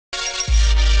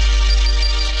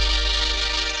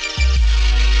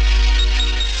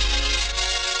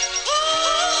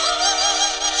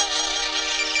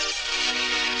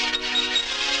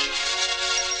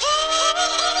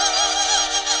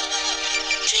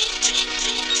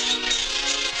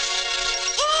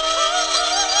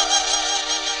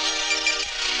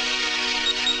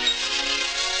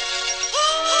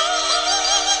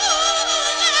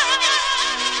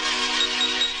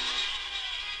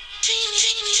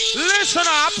Listen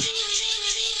up.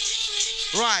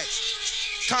 Right.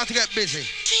 Time to get busy.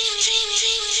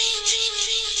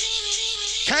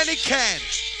 Kenny Ken.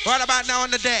 Right about now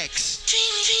on the decks.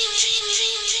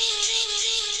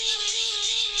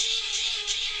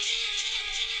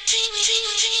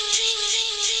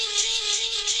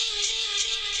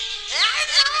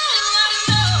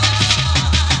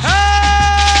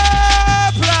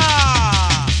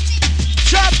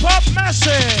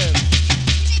 Massive.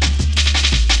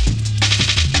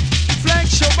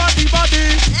 Flex your body.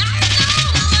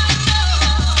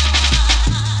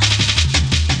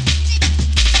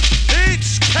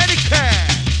 It's Kenny Ken.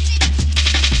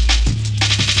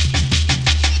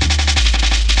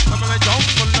 Come on, the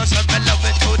jungle, let's have a love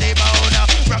it to the bone.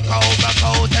 Rock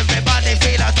out, everybody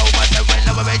feel it over the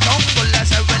window. The jungle,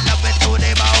 let's have a love it to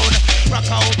the bone.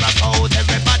 Rock out,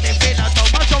 everybody feel it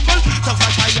over jungle. Tough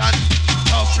like iron.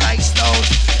 Tough like stone,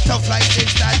 tough like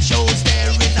this that shows there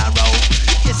in a row.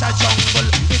 It's a jungle,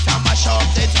 it's a mash up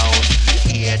the town.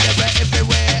 Here, there,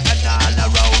 everywhere and all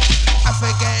around. I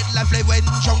forget lovely when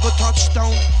jungle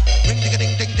touchdown. Ring digga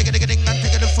ding ding digga digga ding and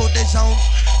take the food the zone.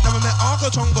 Now we make all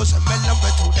the jungles and melon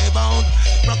with to the bone.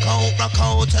 Rock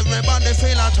out, everybody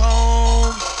feel at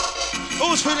home.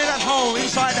 Who's feeling at home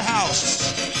inside the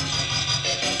house?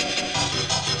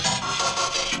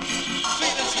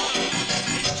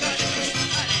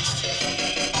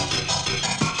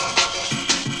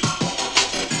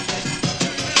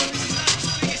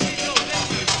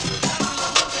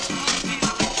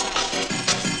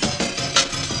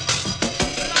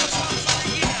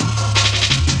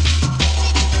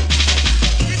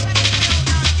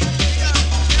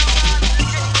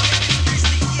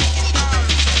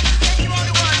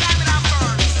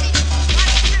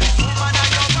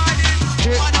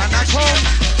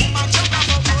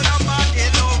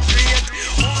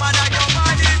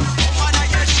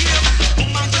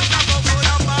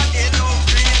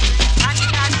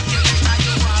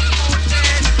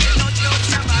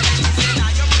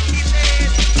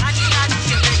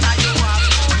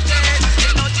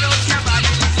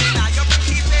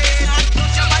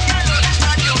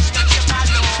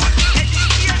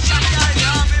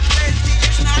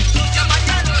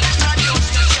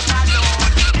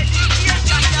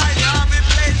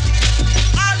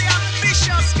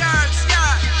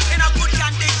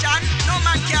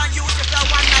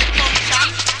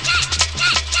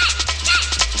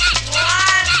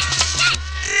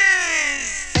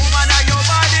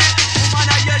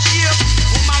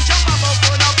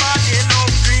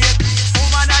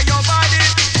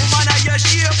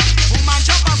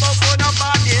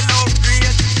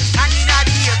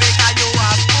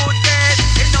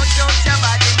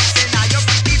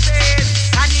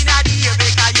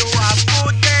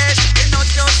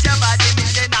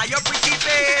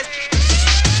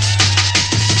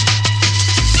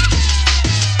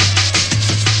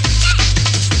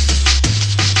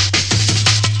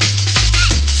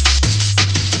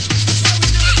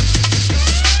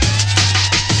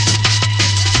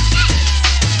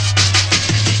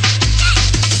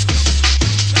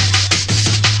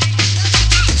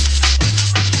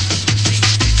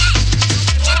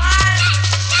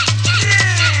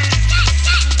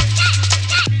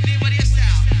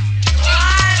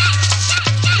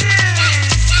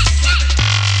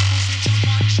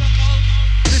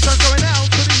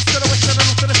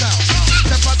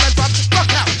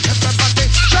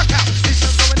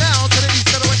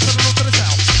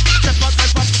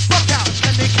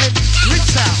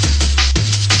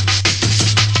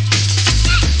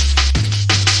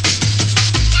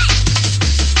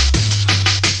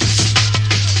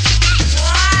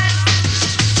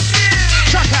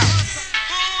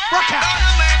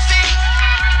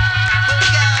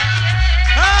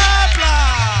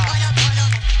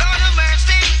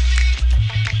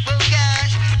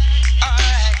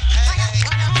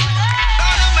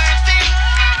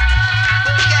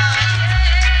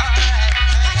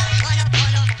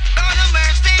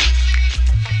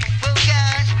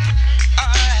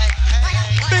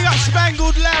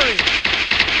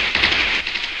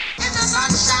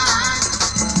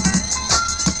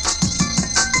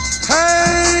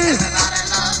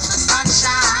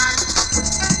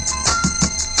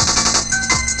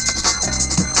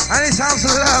 And it sounds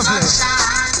lovely.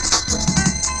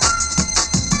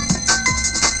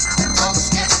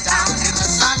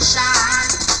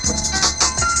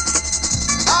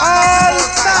 All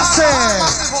massive.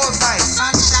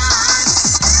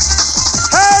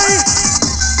 Hey!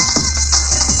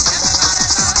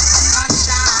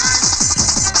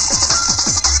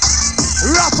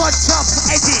 Rough on top,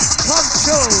 Eddie,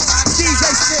 control,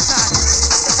 DJ Slipmatt.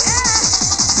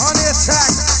 On the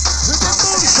attack, with the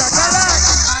moonshot.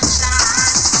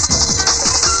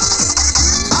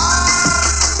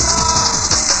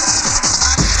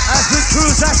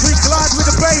 Glide with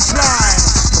the bass line.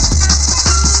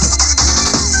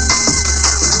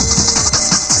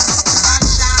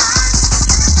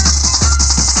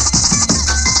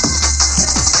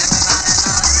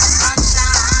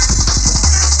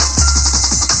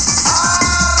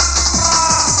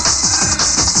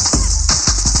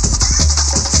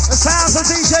 The sounds of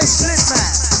DJ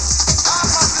Slipmatt.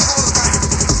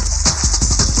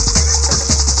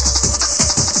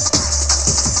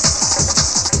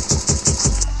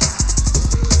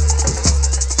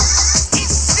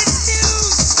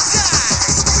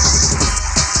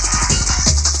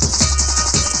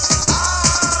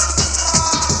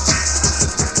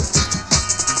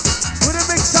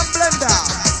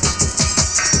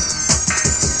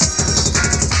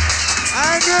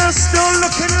 Still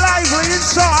looking lively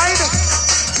inside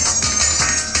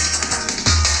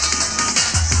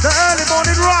the early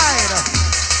morning ride.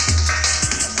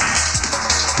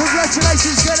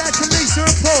 Congratulations, get out to Lisa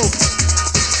and Paul.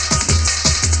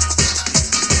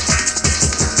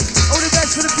 All the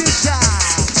best for the future.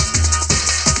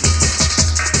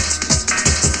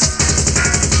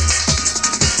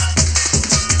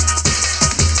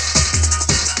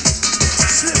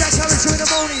 Slip that coming through in the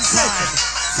morning time.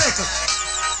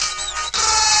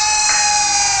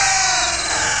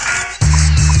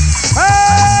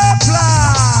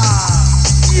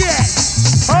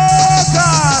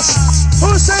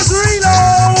 Who says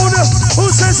reload? Who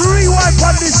says rewind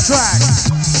on this track?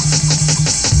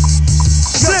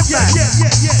 Slip that.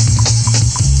 Yeah.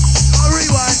 Oh,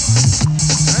 rewind.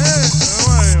 Don't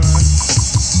worry, man.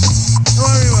 Don't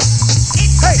worry, man.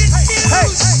 Hey.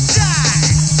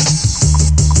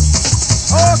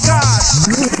 Oh, gosh.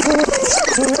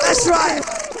 That's right.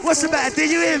 What's the matter? Did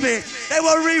you hear me? They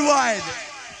want rewind.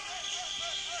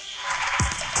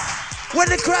 When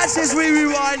the crowd says we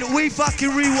rewind, we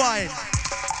fucking rewind.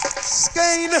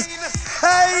 Skane,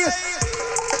 hey.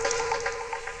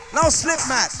 Now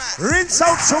Slipmatt, rinse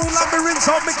out tune like me rinse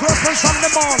out me clothes from the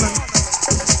morning.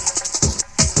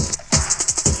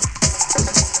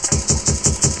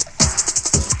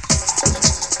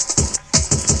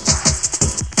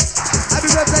 Happy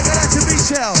birthday, get out to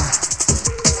Michelle.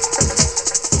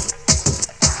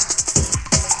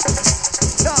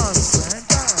 Dance, man,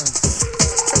 dance.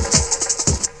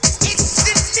 It's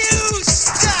the new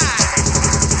style.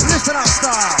 Listen up,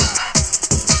 style.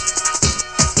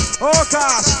 Oh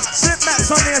gosh,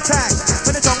 Slipmatt's on the attack.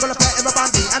 When the jungle play in my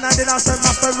bandy, and I didn't send my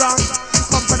wrong.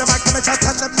 Come for the mic, come and chat,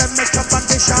 and then make a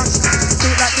conditions. Do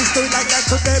it like this, do it like that,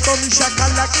 today, boom, shaka,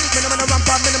 like minimum ramp,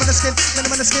 minimum skin,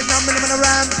 now minimum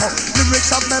ramp. Lyrics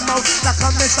of my mouth, like a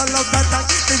missile of that tank.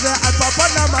 This is a pop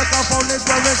on the microphone, is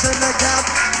where it's in the camp.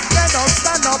 Get up,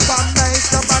 stand up, and make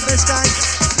the body stank.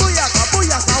 Booyaka,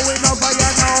 booyaka, we no fire,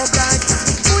 no blank.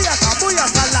 Booyaka,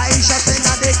 booyaka, like shot in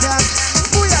the camp.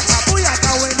 Booyaka,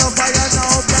 booyaka, we no fire, no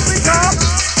blank. We come.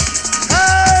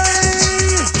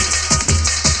 Hey!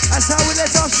 That's how we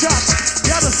let off shots.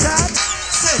 The other side,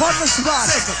 on the spot.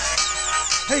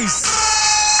 Peace.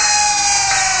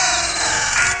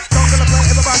 Jungle play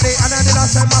everybody, and I did not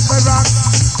say my rock.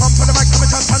 Come for the mic, come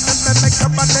and chat, and then make the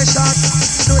body shot.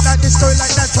 Do it like this, do it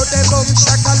like that, so they boom,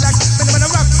 shaka like.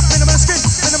 Minimum rap, minimum skin,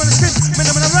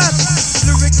 minimum rap.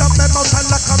 Lyrics up my mouth and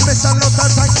like a missile out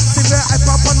of tank. See where I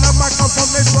pop on the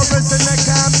microphone, this war is in the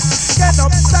camp. Get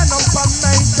up, stand up,